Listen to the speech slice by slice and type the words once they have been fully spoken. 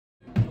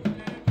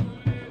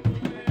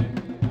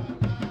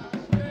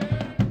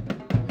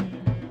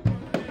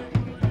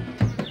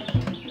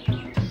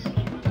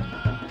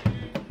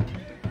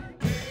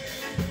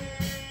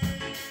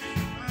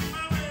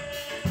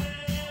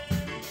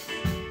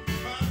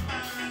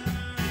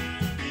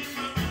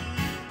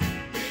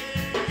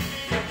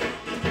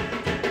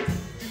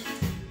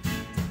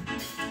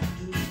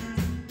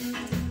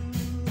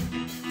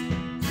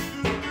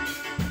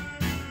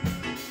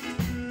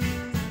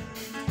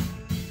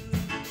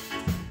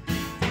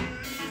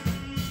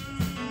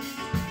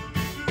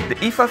The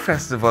Ifa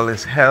Festival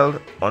is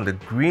held on the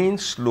green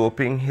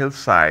sloping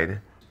hillside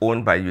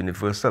owned by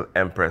Universal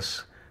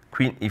Empress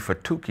Queen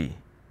Ifatokie,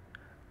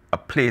 a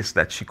place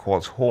that she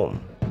calls home.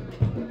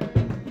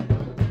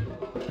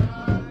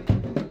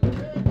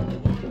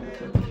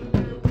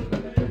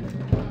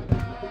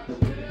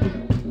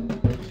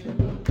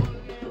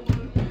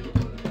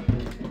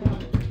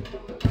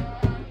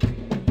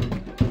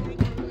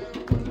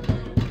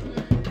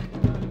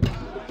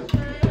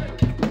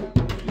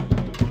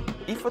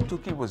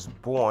 Ifatokie was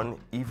born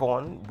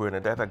Yvonne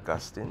Bernadette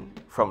Augustine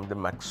from the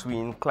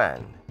McSween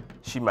clan.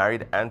 She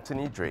married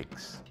Anthony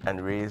Drakes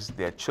and raised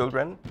their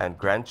children and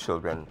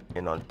grandchildren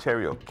in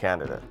Ontario,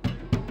 Canada.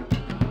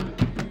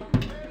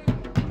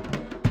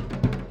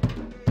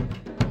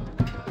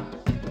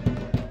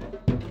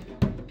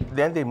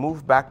 Then they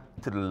moved back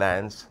to the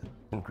lands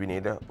in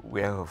Grenada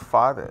where her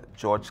father,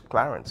 George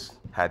Clarence,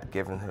 had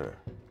given her,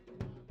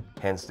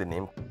 hence the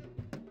name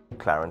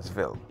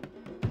Clarenceville.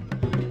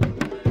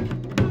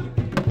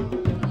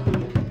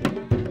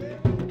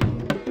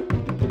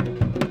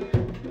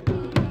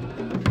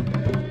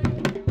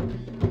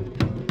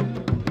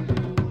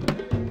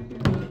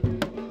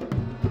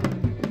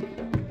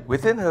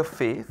 Within her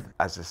faith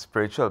as a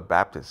spiritual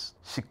Baptist,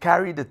 she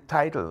carried the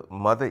title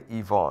Mother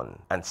Yvonne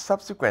and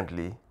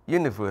subsequently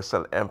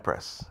Universal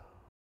Empress.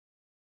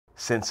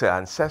 Since her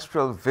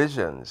ancestral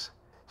visions,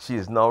 she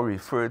is now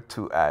referred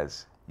to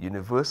as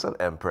Universal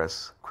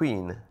Empress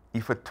Queen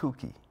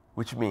Ifatokie,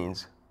 which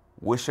means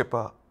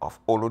worshipper of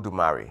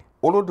Olodumare.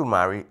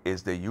 Olodumare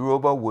is the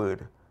Yoruba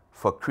word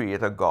for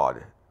Creator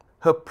God.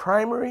 Her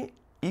primary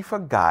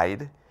Ifa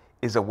guide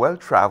is a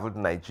well-traveled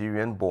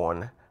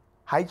Nigerian-born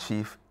High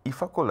Chief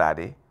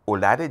Ifakolade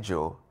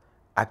Oladejo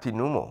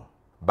Atinumo.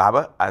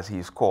 Baba, as he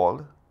is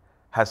called,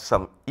 has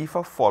some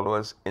Ifa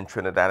followers in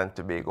Trinidad and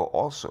Tobago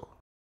also.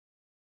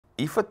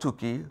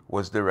 Ifatokie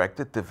was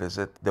directed to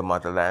visit the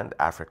motherland,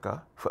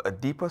 Africa, for a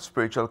deeper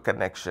spiritual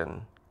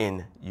connection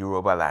in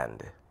Yoruba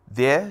land.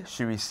 There,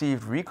 she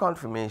received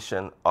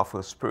reconfirmation of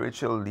her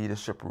spiritual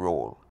leadership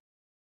role.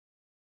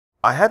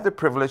 I had the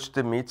privilege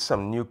to meet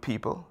some new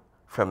people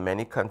from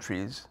many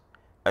countries,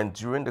 and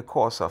during the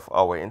course of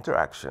our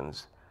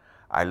interactions,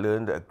 I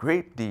learned a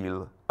great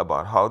deal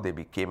about how they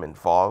became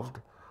involved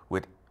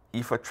with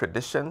Ifa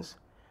traditions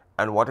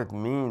and what it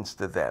means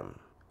to them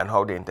and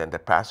how they intend to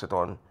pass it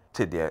on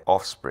to their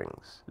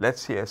offsprings.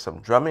 Let's hear some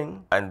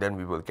drumming and then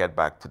we will get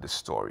back to the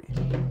story.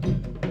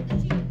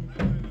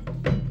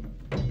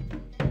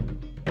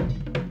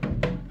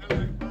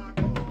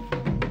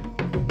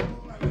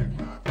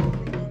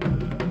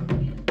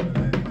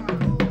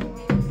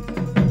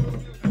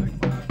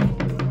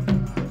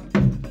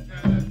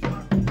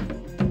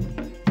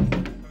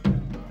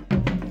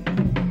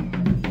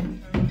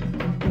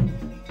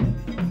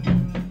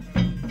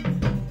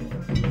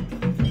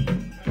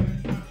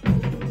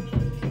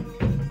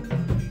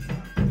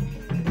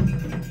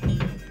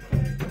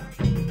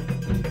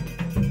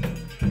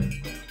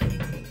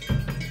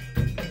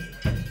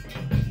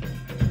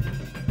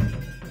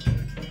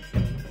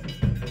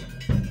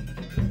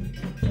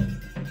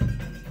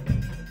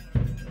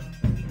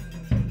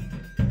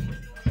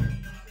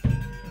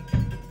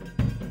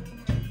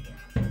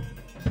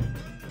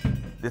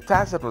 The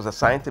task that was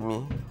assigned to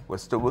me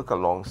was to work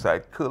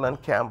alongside Colonel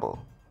Campbell,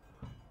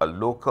 a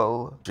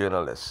local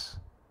journalist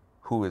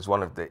who is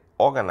one of the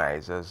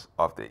organizers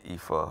of the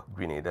Ifa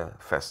Grenada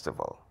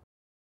Festival.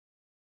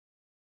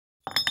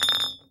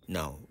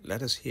 Now,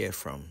 let us hear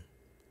from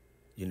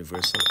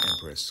Universal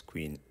Empress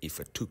Queen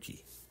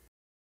Ifatokie.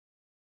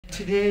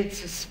 Today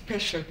it's a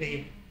special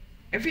day.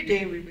 Every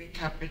day we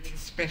wake up, it's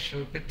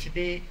special, but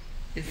today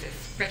is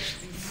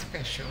especially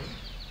special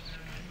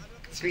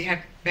because we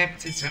had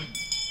baptism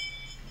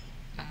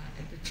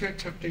at the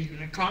Church of the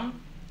Unicorn,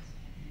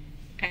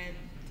 and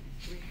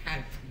we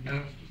had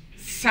a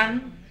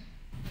son,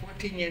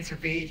 14 years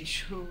of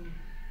age, who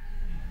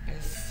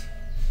has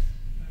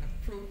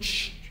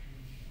approached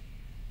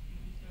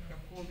the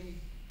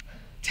Holy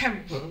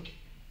Temple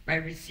by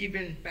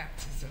receiving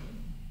baptism,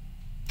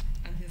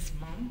 and his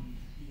mom,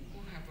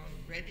 who have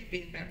already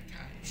been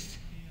baptized,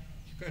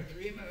 could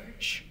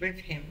reemerge with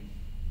him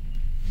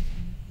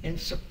in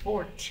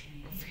support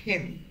of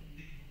him,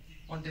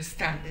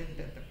 understanding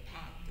that the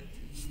path that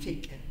is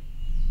taken,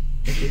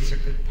 it is a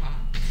good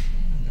path,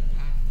 and the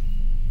path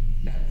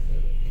that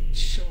will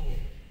ensure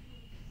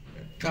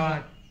that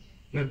God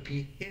will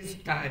be his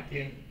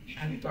guardian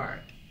and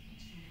guard.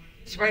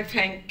 So I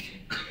thank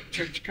the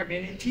church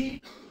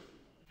community,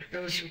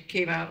 those who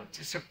came out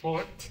to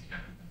support,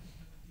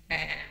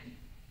 and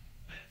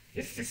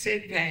just to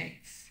say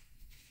thanks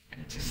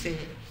and to say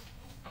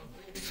how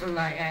grateful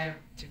I am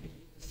to be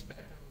this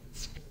battle of the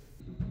Spirit.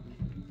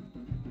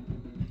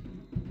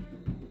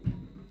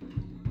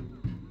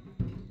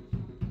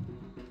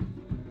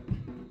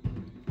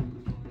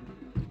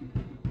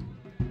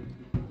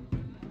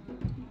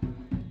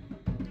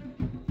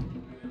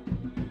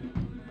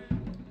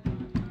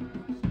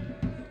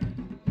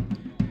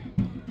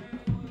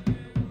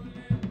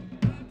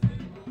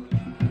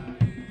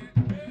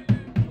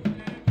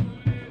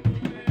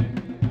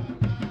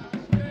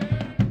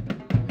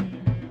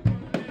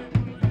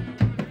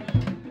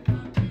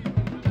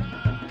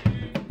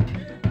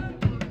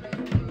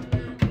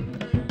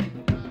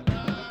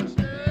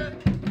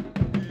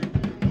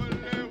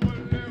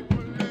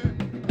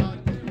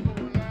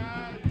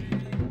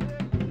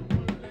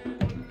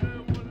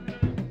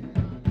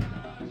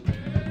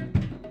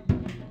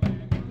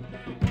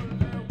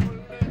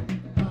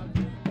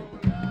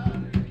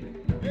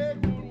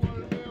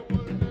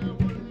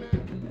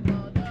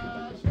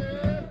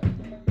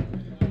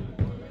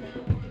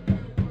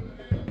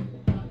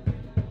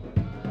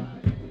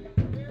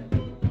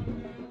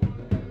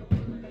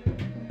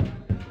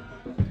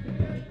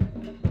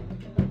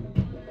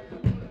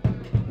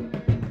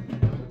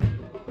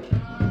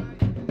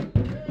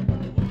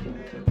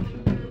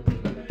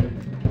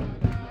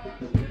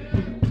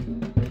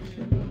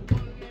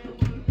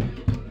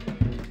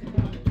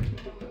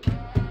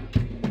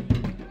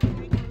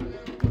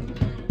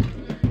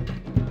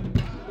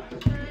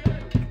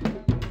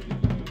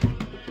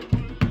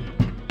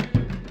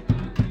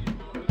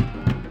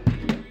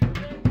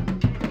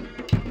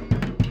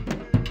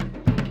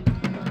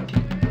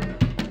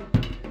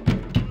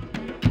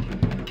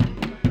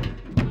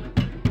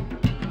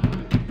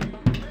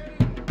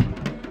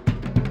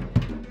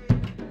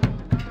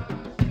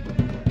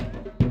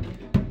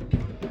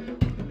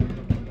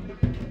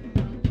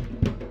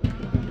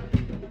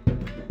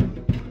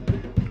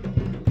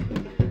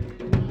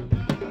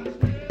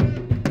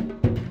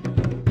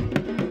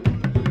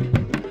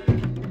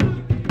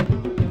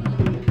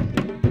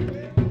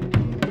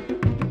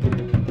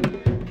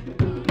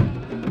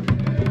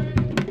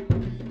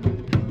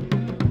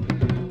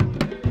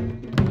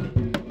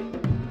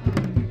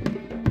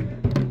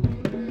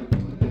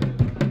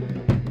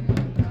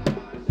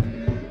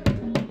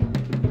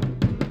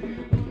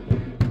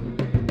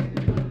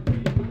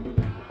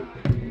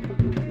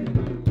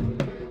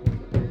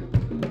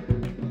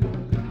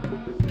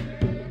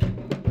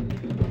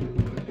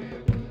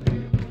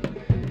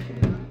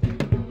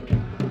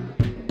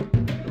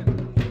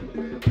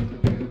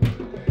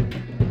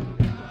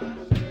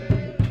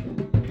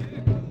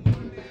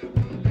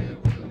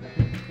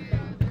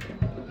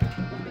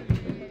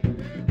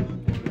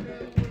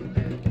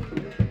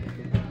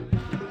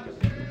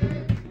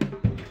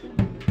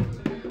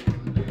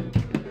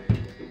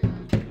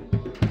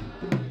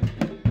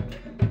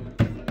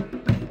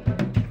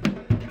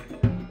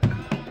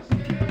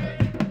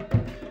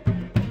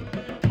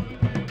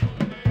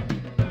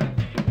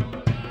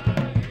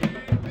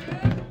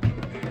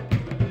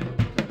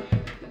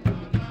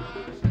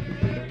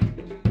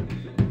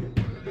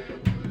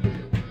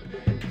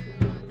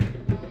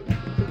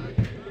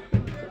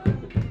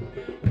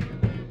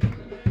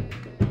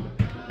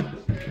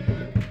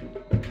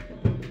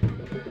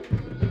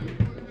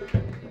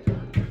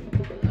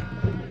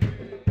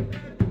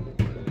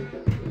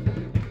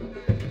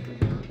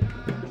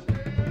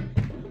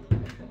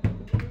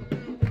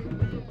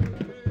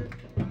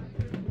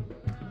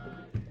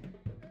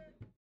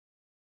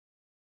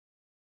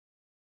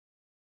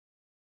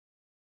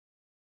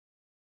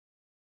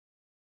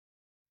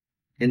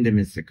 in the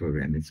mystical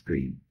realm is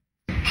green.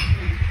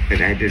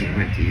 But I didn't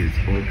want to use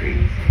all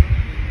green.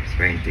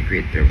 So I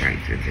integrate the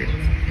white with it.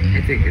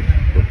 I think it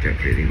worked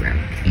out really well.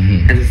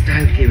 And the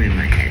style came in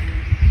my head.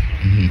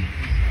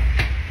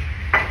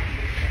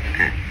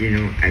 You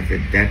know, as a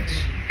Dutch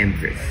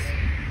empress.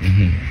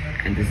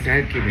 And the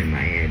style came in my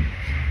head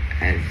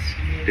as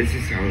this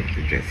is how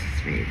the dress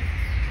is made.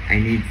 I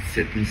need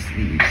certain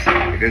sleeves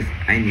because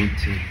I need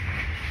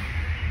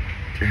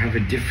to have a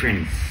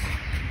difference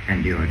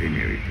than the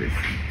ordinary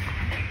person.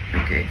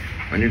 Okay,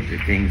 one of the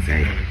things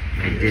I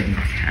didn't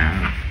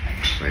have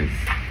was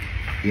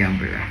the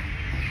umbrella.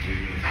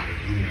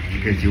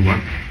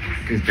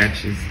 Because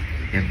Dutches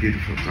have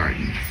beautiful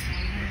gardens.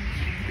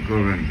 You go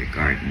around the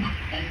garden,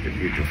 the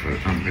beautiful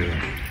umbrella,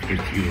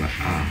 if you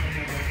are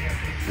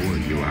who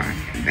you are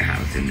in the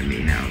house, in the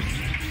main house.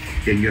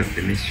 Then you have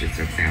the mistress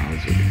of the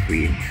house or the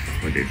queen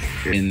or this.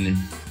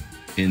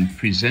 In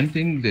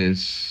presenting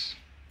this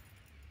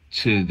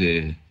to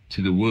the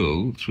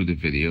world through the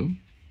video,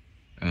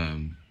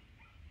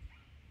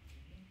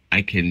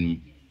 I can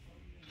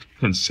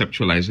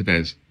conceptualize it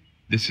as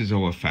this is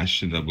our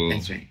fashionable.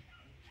 That's right.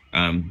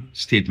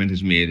 Statement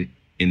is made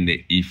in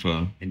the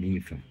Ifa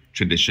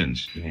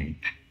traditions. Right.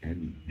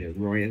 And the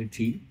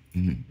royalty,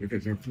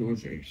 because our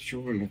clothes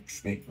sure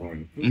looks like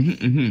royal clothes,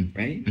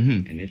 right?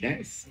 And it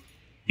does.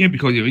 Yeah,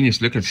 because when you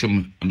look at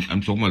some,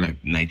 I'm talking about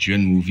like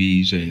Nigerian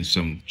movies and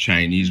some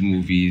Chinese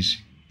movies,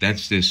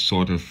 that's this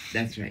sort of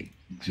that's right.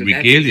 So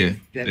regalia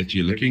that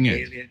you're looking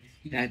at.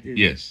 That is,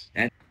 yes.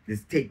 That's the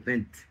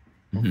statement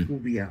of who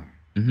we are,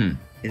 in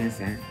a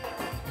sense.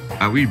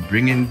 Are we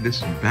bringing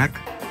this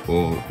back,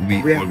 or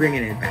we are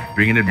bringing it back?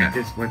 Bringing it back.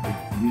 That is what it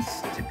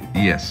used to be.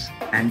 Yes.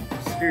 And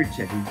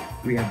spiritually,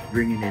 we are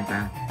bringing it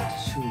back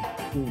to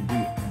who we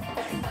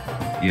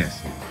are.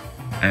 Yes.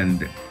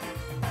 And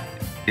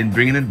in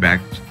bringing it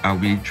back, are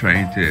we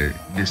trying to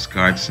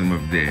discard some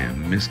of the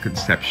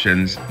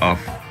misconceptions of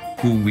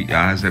who we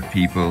are as a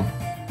people,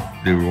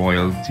 the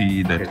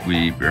royalty that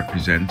we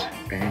represent?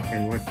 Right.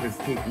 And what was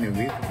taken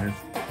away from us,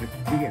 but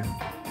we are.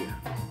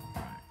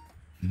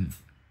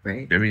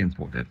 Right? Very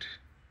important.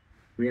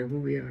 We are who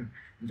we are.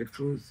 The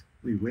clothes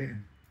we wear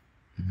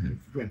it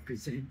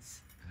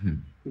represents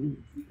who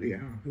we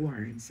are, who our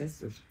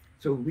ancestors.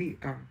 So we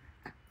are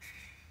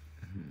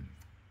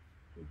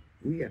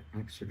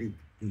actually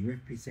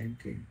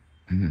representing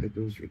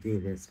those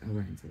regalias,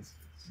 our ancestors.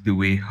 The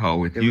way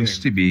how it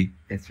used to be.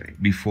 That's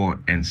right. Before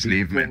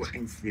enslavement. Before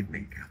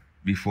enslavement.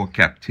 Before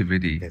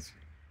captivity. That's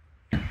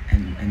right.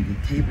 And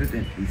the table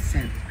that we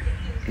set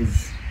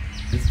is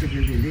the way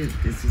we live.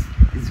 This is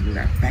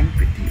our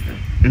banquet table.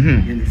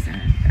 You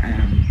understand?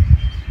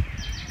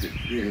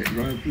 The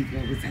royal people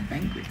always had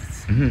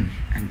banquets.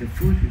 And the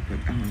food we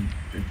put on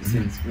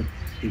represents what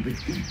they would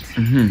eat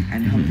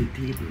and how the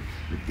table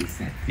would be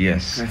set.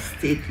 Yes. For a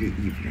stately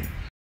evening.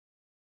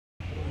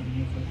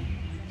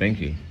 Thank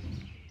you.